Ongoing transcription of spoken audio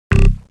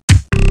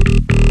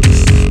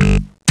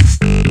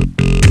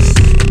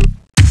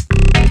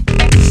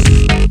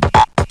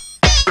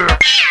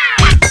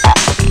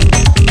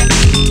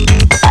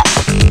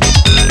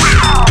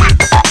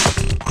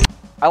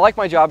like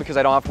my job because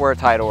I don't have to wear a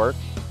tie to work.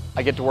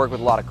 I get to work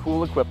with a lot of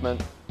cool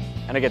equipment,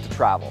 and I get to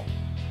travel.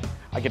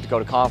 I get to go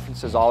to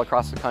conferences all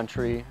across the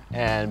country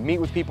and meet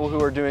with people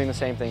who are doing the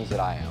same things that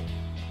I am.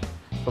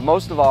 But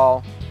most of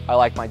all, I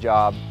like my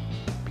job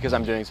because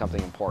I'm doing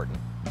something important.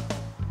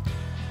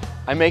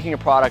 I'm making a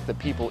product that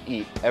people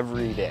eat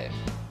every day.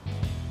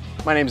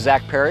 My name is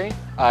Zach Perry.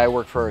 I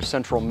work for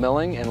Central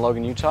Milling in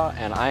Logan, Utah,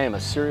 and I am a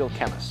cereal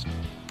chemist.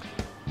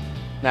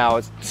 Now,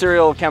 a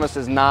cereal chemist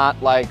is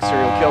not like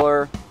Cereal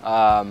Killer.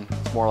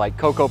 It's more like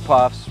Cocoa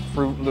Puffs,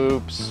 Fruit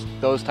Loops,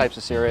 those types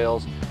of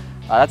cereals.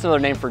 That's another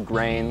name for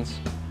grains.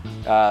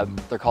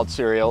 They're called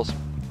cereals.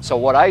 So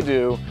what I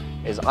do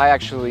is I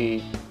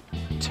actually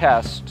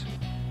test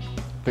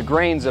the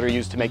grains that are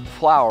used to make the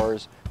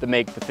flours that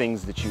make the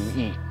things that you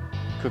eat.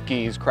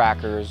 Cookies,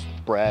 crackers,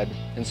 bread,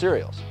 and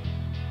cereals.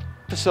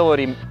 The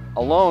facility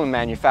alone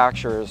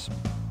manufactures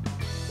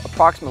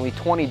approximately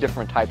 20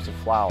 different types of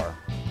flour.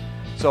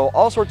 So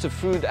all sorts of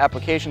food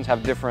applications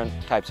have different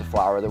types of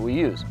flour that we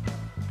use.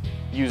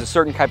 We use a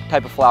certain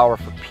type of flour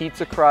for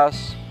pizza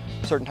crusts,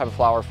 a certain type of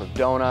flour for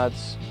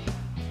donuts,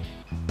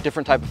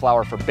 different type of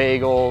flour for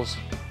bagels,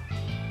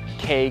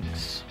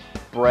 cakes,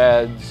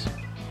 breads.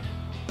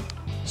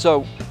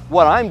 So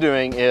what I'm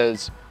doing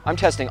is I'm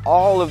testing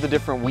all of the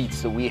different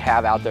wheats that we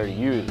have out there to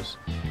use,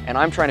 and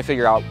I'm trying to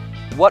figure out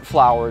what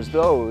flours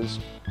those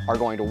are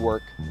going to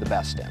work the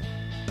best in.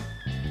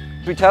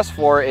 What we test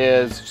for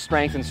is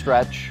strength and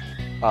stretch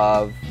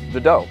of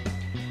the dough.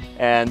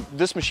 And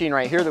this machine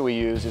right here that we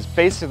use is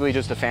basically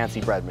just a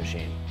fancy bread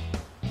machine.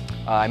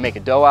 I make a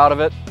dough out of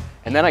it,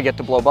 and then I get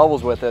to blow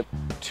bubbles with it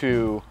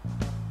to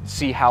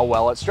see how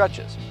well it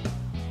stretches.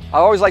 I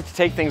always like to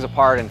take things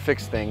apart and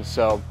fix things,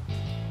 so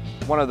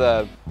one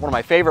of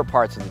my favorite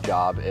parts of the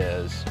job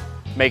is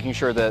making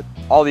sure that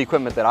all the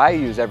equipment that I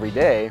use every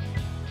day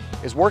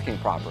is working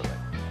properly.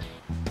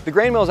 The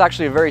grain mill is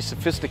actually a very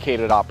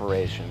sophisticated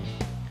operation.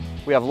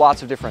 We have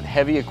lots of different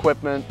heavy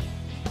equipment,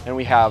 and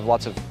we have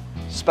lots of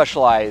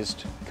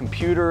specialized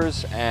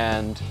computers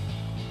and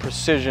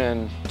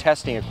precision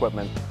testing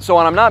equipment. So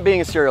when I'm not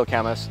being a cereal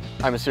chemist,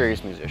 I'm a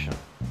serious musician.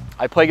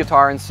 I play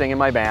guitar and sing in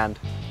my band,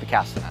 the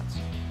Castanets.